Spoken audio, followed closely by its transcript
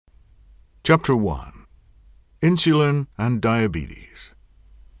Chapter 1. Insulin and Diabetes.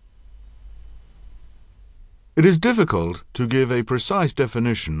 It is difficult to give a precise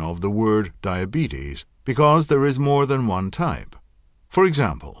definition of the word diabetes because there is more than one type. For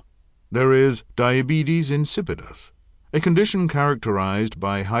example, there is diabetes insipidus, a condition characterized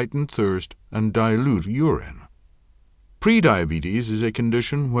by heightened thirst and dilute urine. Prediabetes is a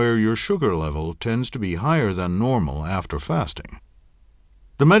condition where your sugar level tends to be higher than normal after fasting.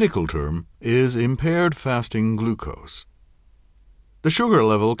 The medical term is impaired fasting glucose. The sugar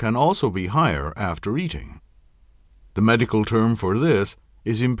level can also be higher after eating. The medical term for this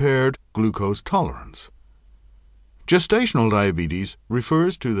is impaired glucose tolerance. Gestational diabetes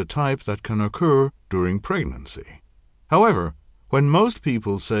refers to the type that can occur during pregnancy. However, when most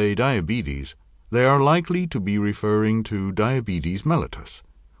people say diabetes, they are likely to be referring to diabetes mellitus,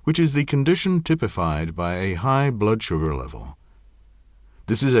 which is the condition typified by a high blood sugar level.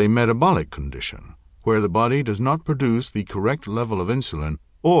 This is a metabolic condition, where the body does not produce the correct level of insulin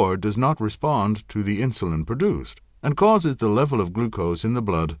or does not respond to the insulin produced, and causes the level of glucose in the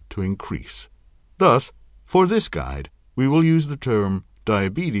blood to increase. Thus, for this guide, we will use the term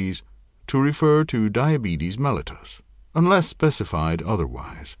diabetes to refer to diabetes mellitus, unless specified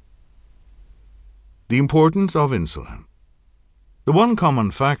otherwise. The importance of insulin. The one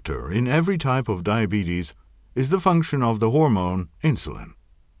common factor in every type of diabetes is the function of the hormone insulin.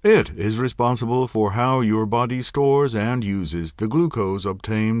 It is responsible for how your body stores and uses the glucose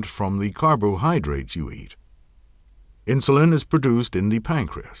obtained from the carbohydrates you eat. Insulin is produced in the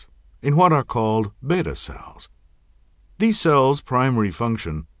pancreas, in what are called beta cells. These cells' primary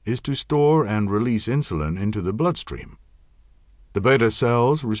function is to store and release insulin into the bloodstream. The beta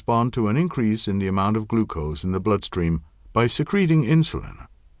cells respond to an increase in the amount of glucose in the bloodstream by secreting insulin.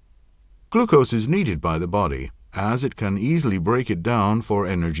 Glucose is needed by the body, as it can easily break it down for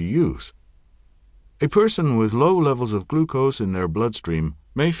energy use. A person with low levels of glucose in their bloodstream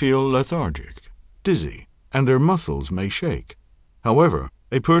may feel lethargic, dizzy, and their muscles may shake. However,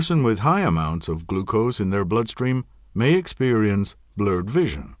 a person with high amounts of glucose in their bloodstream may experience blurred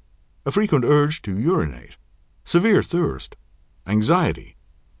vision, a frequent urge to urinate, severe thirst, anxiety,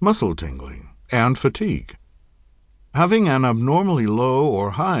 muscle tingling, and fatigue. Having an abnormally low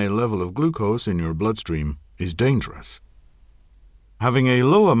or high level of glucose in your bloodstream is dangerous. Having a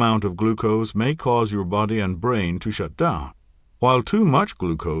low amount of glucose may cause your body and brain to shut down, while too much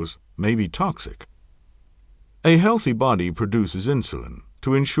glucose may be toxic. A healthy body produces insulin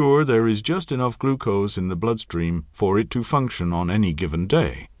to ensure there is just enough glucose in the bloodstream for it to function on any given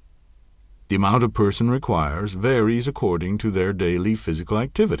day. The amount a person requires varies according to their daily physical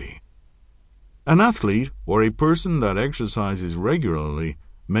activity. An athlete or a person that exercises regularly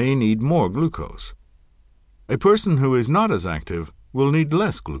may need more glucose. A person who is not as active will need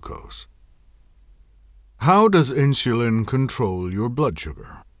less glucose. How does insulin control your blood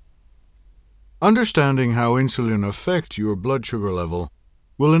sugar? Understanding how insulin affects your blood sugar level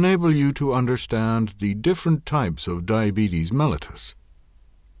will enable you to understand the different types of diabetes mellitus.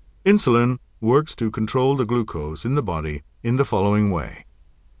 Insulin works to control the glucose in the body in the following way.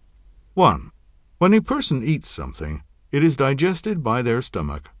 1. When a person eats something, it is digested by their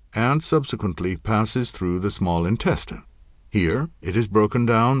stomach and subsequently passes through the small intestine. Here, it is broken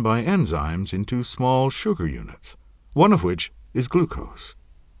down by enzymes into small sugar units, one of which is glucose.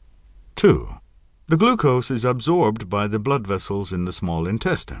 2. The glucose is absorbed by the blood vessels in the small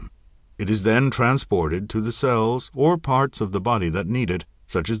intestine. It is then transported to the cells or parts of the body that need it,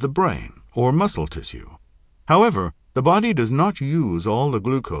 such as the brain or muscle tissue. However, the body does not use all the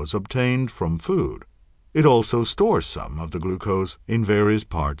glucose obtained from food. It also stores some of the glucose in various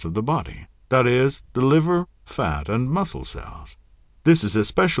parts of the body, that is, the liver, fat, and muscle cells. This is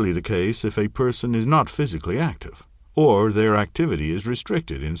especially the case if a person is not physically active, or their activity is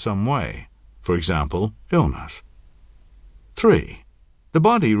restricted in some way, for example, illness. 3. The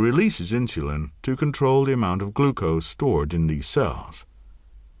body releases insulin to control the amount of glucose stored in these cells.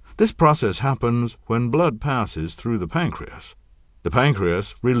 This process happens when blood passes through the pancreas. The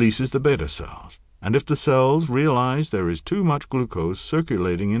pancreas releases the beta cells, and if the cells realize there is too much glucose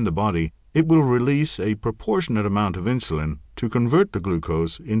circulating in the body, it will release a proportionate amount of insulin to convert the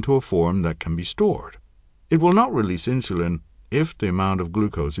glucose into a form that can be stored. It will not release insulin if the amount of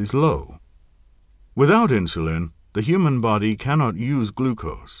glucose is low. Without insulin, the human body cannot use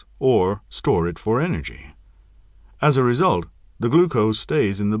glucose or store it for energy. As a result, the glucose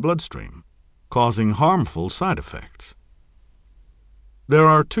stays in the bloodstream, causing harmful side effects. There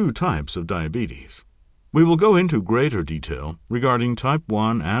are 2 types of diabetes. We will go into greater detail regarding type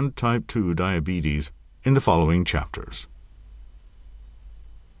 1 and type 2 diabetes in the following chapters.